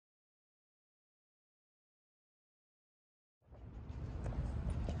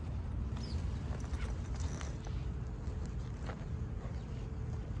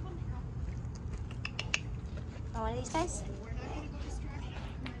Want one of these guys? Okay.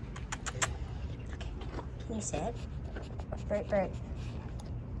 Can you sit? Burt, Burt.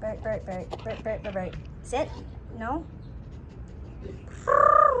 Burt, Burt, Burt. Burt, Burt, Burt, Burt. Sit. No?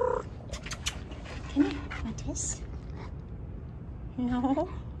 Come here. Want this? No?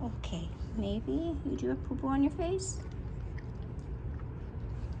 Okay. Maybe you do have poo-poo on your face?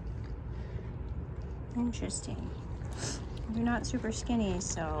 Interesting. You're not super skinny,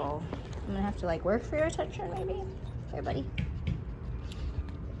 so I'm gonna have to like work for your attention maybe. Here, buddy.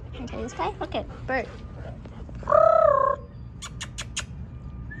 Can I try this guy? Look at Burt.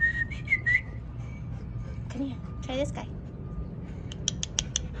 Come here, try this guy.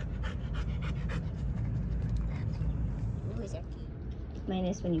 Ooh, is there?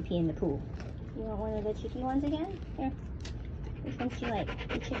 Minus when you pee in the pool. You want one of the cheeky ones again? Here. Which ones do you like?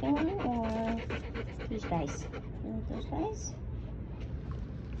 The chicken one or these guys? You like those guys?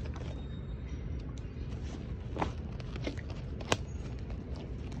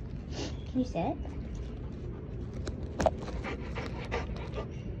 Can you sit?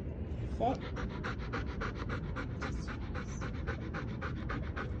 Sit.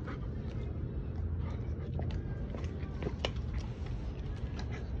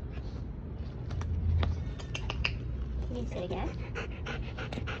 Can you sit again?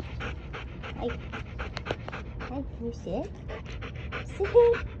 Hi. Hi, can you sit? Sit.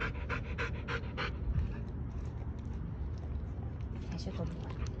 That's your good boy.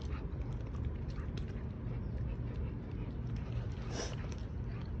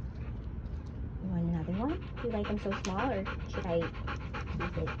 You want another one? Do you like them so small, or should I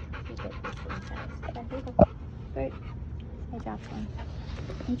keep it the same size? Yeah, here you go. Burt, I dropped one.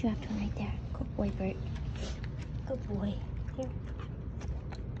 I dropped one right there. Good boy, Burt. Good boy. Here.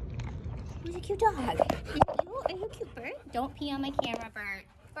 Who's a cute dog? Is it you? Are you a cute Burt? Don't pee on my camera, Burt.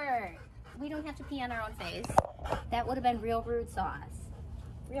 Burt, we don't have to pee on our own face. That would have been real rude, Sauce.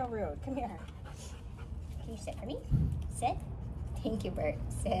 Real rude. Come here. Can you sit for me? Sit. Thank you, Burt.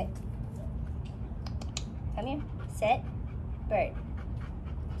 Sit. Come here. Sit. Burt.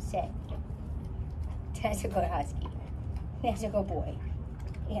 Sit. That's a good husky. That's a good boy.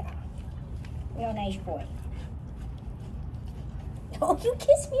 Yeah. Real nice boy. Don't you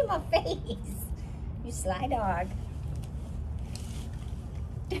kiss me in my face. You sly dog.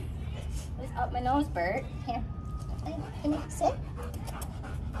 Let's up my nose, Burt. Here. Can you sit?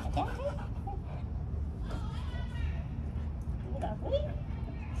 Okay. Lovely.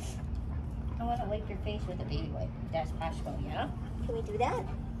 I want to wipe your face with a baby wipe. That's possible, yeah? Can we do that?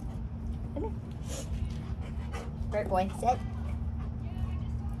 Come here. Burt boy, sit.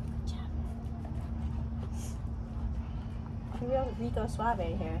 Good job. Real Rico Suave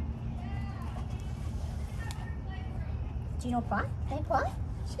here. Do you know paw? Can I paw?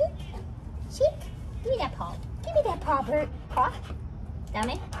 Shake. Shake. Give me that paw. Give me that paw, Burt. Paw.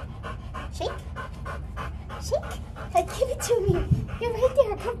 Dummy. Shake. Shake. Give it to me. You're right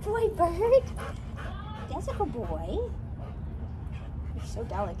there. Good boy, Burt. That's a good boy. You're so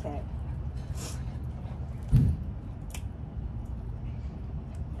delicate.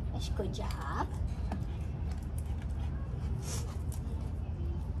 That's a good job.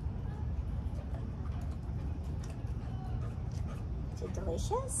 Is it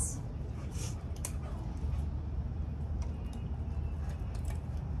delicious?